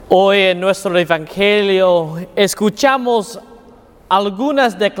Hoy en nuestro Evangelio escuchamos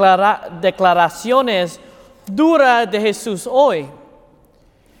algunas declaraciones duras de Jesús hoy.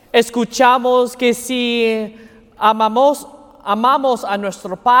 Escuchamos que si amamos a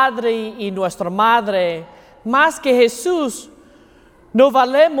nuestro Padre y nuestra Madre más que Jesús, no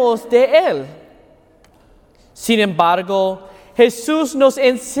valemos de Él. Sin embargo, Jesús nos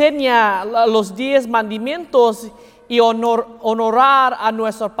enseña los 10 mandamientos y honorar a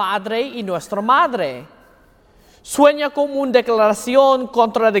nuestro Padre y nuestra Madre. Suena como una declaración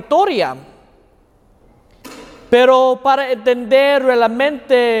contradictoria. Pero para entender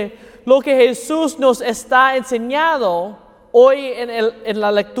realmente lo que Jesús nos está enseñando hoy en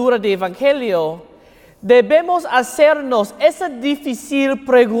la lectura del Evangelio, debemos hacernos esa difícil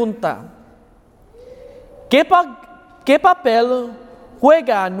pregunta. ¿Qué papel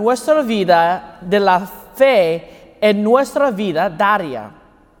juega nuestra vida de la fe en nuestra vida diaria?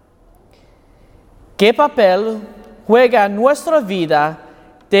 ¿Qué papel juega nuestra vida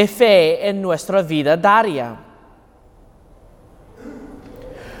de fe en nuestra vida diaria?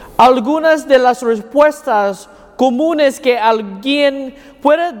 Algunas de las respuestas comunes que alguien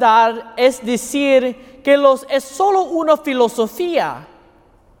puede dar es decir que es solo una filosofía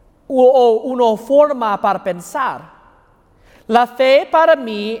o una forma para pensar. La fe para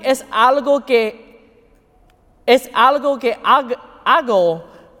mí es algo que hago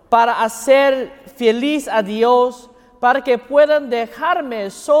para hacer feliz a Dios, para que puedan dejarme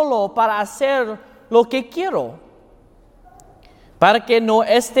solo para hacer lo que quiero, para que no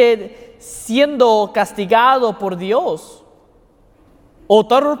esté siendo castigado por Dios.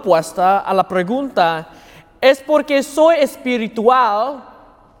 Otra respuesta a la pregunta es porque soy espiritual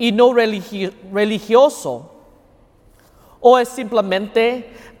y no religioso, o es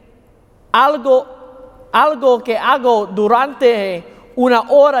simplemente algo que hago durante una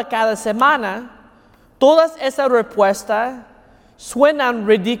hora cada semana. Todas esas respuestas suenan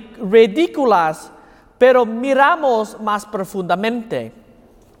ridículas, pero miramos más profundamente.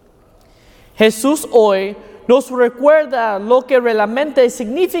 Jesús hoy nos recuerda lo que realmente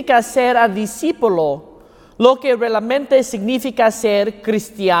significa ser un discípulo, lo que realmente significa ser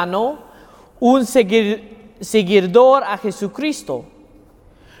cristiano, un seguidor a Jesucristo.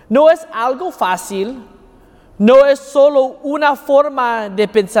 No es algo fácil, no es solo una forma de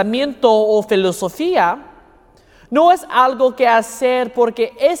pensamiento o filosofía, no es algo que hacer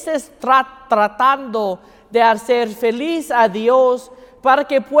porque estés tratando de hacer feliz a Dios para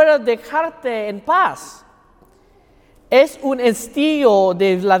que pueda dejarte en paz. Es un estilo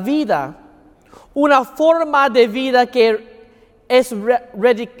de la vida, una forma de vida que es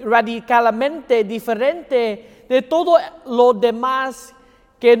radicalmente diferente de todo lo demás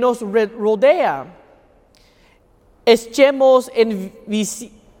que nos rodea. Echemos en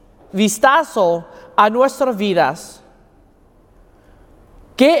vistazo a nuestras vidas.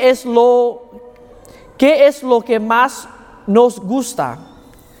 ¿Qué es lo que más nos gusta?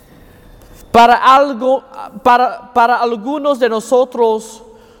 Para algunos de nosotros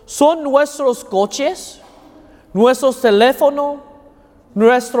son nuestros coches, nuestros teléfonos,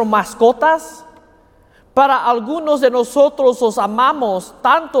 nuestras mascotas. Para algunos de nosotros los amamos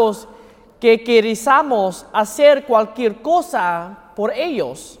tantos que queremos hacer cualquier cosa por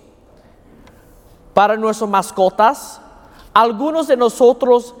ellos. Para nuestras mascotas, algunos de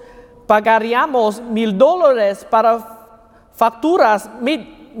nosotros pagaríamos $1,000 para facturas,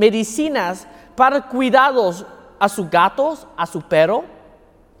 medicinas, para cuidados a sus gatos, a su perro.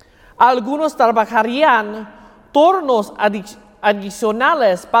 Algunos trabajarían turnos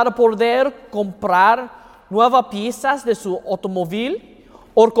adicionales para poder comprar nuevas piezas de su automóvil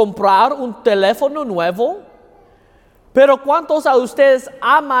o comprar un teléfono nuevo. Pero ¿cuántos de ustedes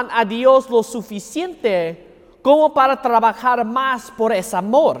aman a Dios lo suficiente como para trabajar más por ese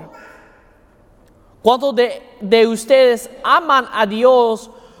amor? ¿Cuántos de ustedes aman a Dios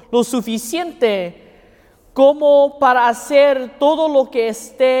lo suficiente como para hacer todo lo que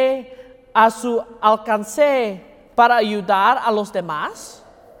esté a su alcance para ayudar a los demás?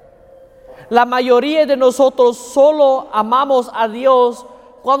 La mayoría de nosotros solo amamos a Dios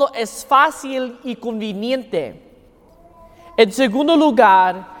cuando es fácil y conveniente. En segundo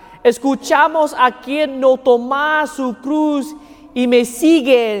lugar, escuchamos a quien no toma su cruz y me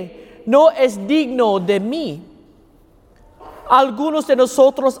sigue, no es digno de mí. Algunos de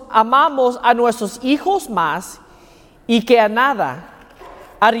nosotros amamos a nuestros hijos más y que a nada.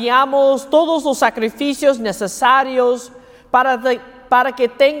 Haríamos todos los sacrificios necesarios para que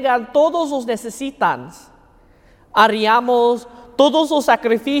tengan todos los necesitan. Haríamos todos los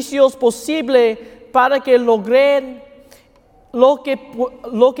sacrificios posibles para que logren lo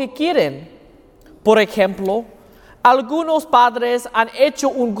que quieren. Por ejemplo, algunos padres han hecho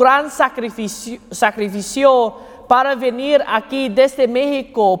un gran sacrificio para venir aquí desde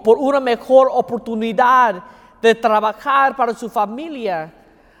México por una mejor oportunidad de trabajar para su familia,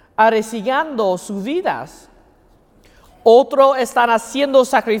 arriesgando sus vidas. Otros están haciendo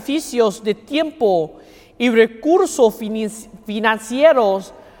sacrificios de tiempo y recursos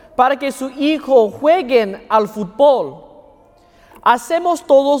financieros para que su hijo juegue al fútbol. Hacemos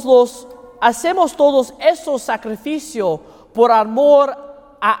todos esos sacrificios por amor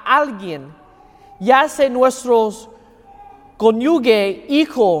a alguien, ya sea nuestros cónyuge,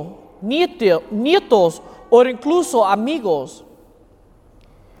 hijo, nietos o incluso amigos.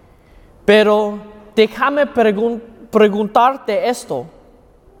 Pero déjame preguntarte esto: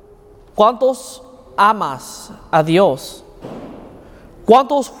 ¿cuántos amas a Dios?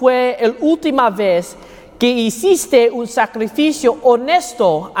 ¿Cuántos fue la última vez que hiciste un sacrificio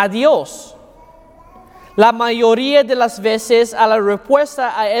honesto a Dios? La mayoría de las veces la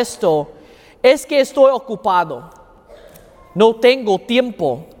respuesta a esto es que estoy ocupado, no tengo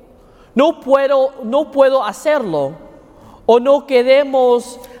tiempo, no puedo hacerlo, o no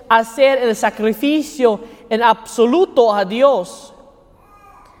queremos hacer el sacrificio en absoluto a Dios.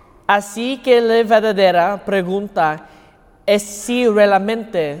 Así que la verdadera pregunta es si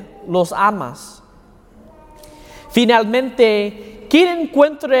realmente los amas. Finalmente, quien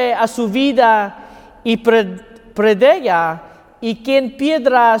encuentre a su vida y predella, y quien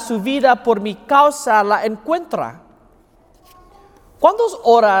pierda su vida por mi causa la encuentra. ¿Cuántas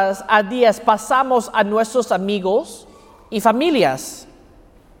horas a día pasamos a nuestros amigos y familias?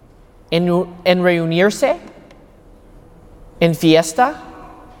 ¿En reunirse? ¿En fiesta?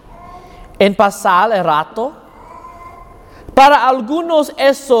 ¿En pasar el rato? Para algunos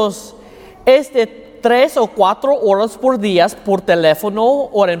esos es de 3 o 4 horas por día por teléfono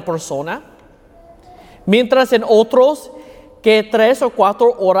o en persona, mientras en otros que 3 o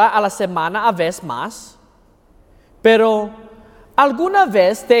 4 horas a la semana, a veces más. Pero ¿alguna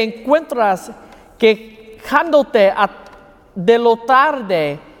vez te encuentras quejándote de lo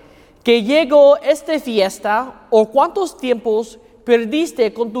tarde que llegó esta fiesta o cuántos tiempos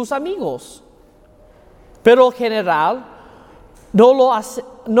perdiste con tus amigos? Pero en general no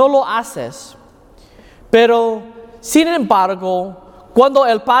lo haces. Pero sin embargo, cuando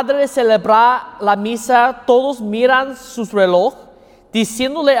el padre celebra la misa, todos miran su reloj,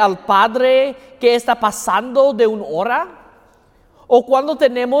 diciéndole al padre que está pasando de 1 hora. O cuando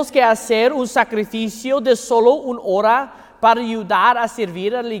tenemos que hacer un sacrificio de solo 1 hora para ayudar a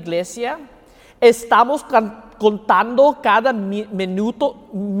servir a la iglesia, estamos contando cada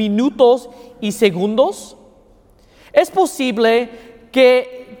minutos y segundos. Es posible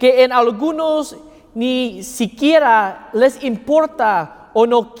que en algunos ni siquiera les importa o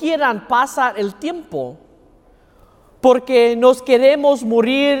no quieran pasar el tiempo, porque nos queremos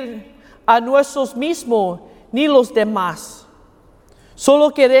morir a nosotros mismos ni los demás.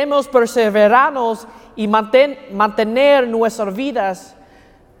 Solo queremos perseverarnos y mantener nuestras vidas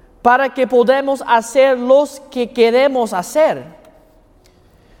para que podamos hacer lo que queremos hacer.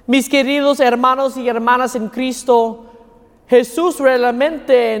 Mis queridos hermanos y hermanas en Cristo, Jesús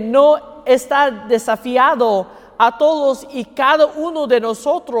realmente no está desafiado a todos y cada uno de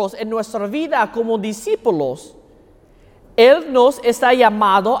nosotros en nuestra vida como discípulos. Él nos está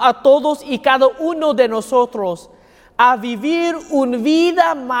llamando a todos y cada uno de nosotros a vivir una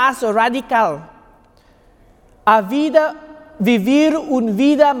vida más radical, vivir una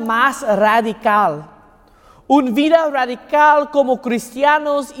vida más radical, una vida radical como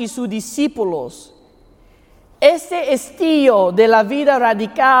cristianos y sus discípulos. Este estilo de la vida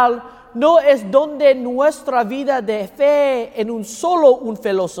radical no es donde nuestra vida de fe en una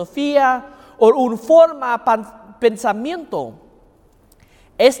filosofía o una forma de pensamiento.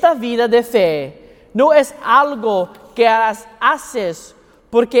 Esta vida de fe no es algo que haces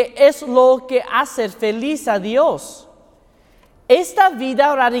porque es lo que hace feliz a Dios. Esta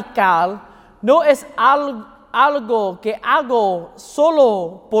vida radical no es algo que hago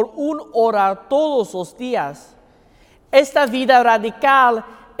solo por 1 hora todos los días. Esta vida radical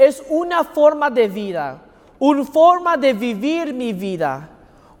es una forma de vida, una forma de vivir mi vida,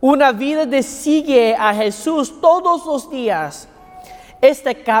 una vida de seguir a Jesús todos los días.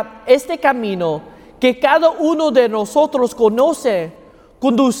 Este camino que cada uno de nosotros conoce,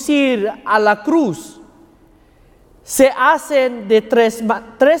 conducir a la cruz, se hace de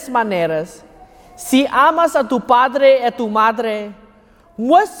tres maneras. Si amas a tu padre y a tu madre,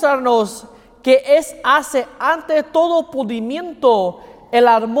 muéstranos que hace ante todo pudimiento el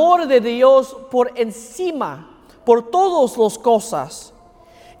amor de Dios por encima por todas las cosas,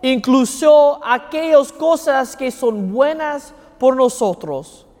 incluso aquellas cosas que son buenas por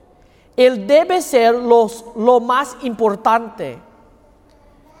nosotros. Él debe ser lo más importante.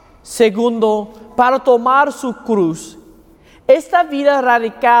 Segundo, para tomar su cruz. Esta vida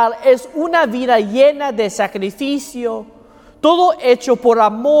radical es una vida llena de sacrificio, todo hecho por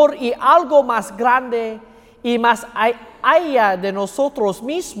amor y algo más grande y más allá de nosotros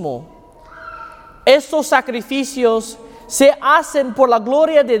mismos. Estos sacrificios se hacen por la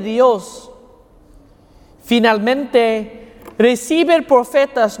gloria de Dios. Finalmente, recibir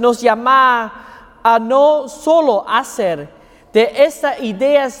profetas nos llama a no solo hacer de estas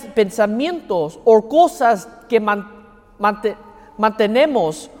ideas, pensamientos o cosas que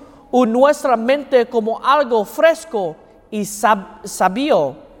mantenemos en nuestra mente como algo fresco y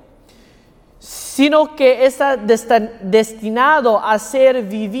sabio, sino que está destinado a ser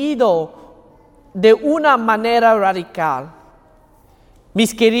vivido de una manera radical.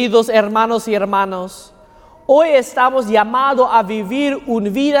 Mis queridos hermanos y hermanas, hoy estamos llamados a vivir una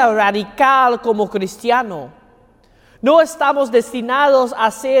vida radical como cristianos. No estamos destinados a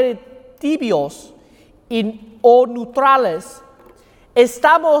ser tibios o neutrales.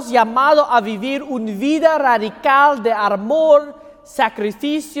 Estamos llamados a vivir una vida radical de amor,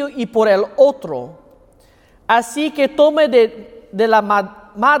 sacrificio y por el otro. Así que tome de la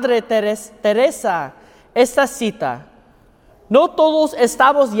Madre Teresa esta cita. No todos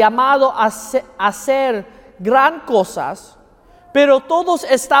estamos llamados a hacer gran cosas, pero todos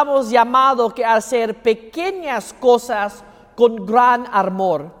estamos llamados a hacer pequeñas cosas con gran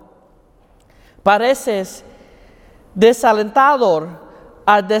amor. Pareces desalentador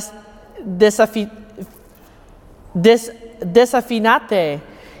a desafinarte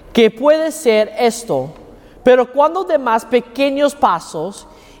que puede ser esto, pero cuando damos pequeños pasos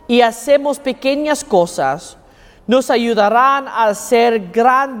y hacemos pequeñas cosas, nos ayudarán a ser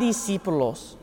gran discípulos.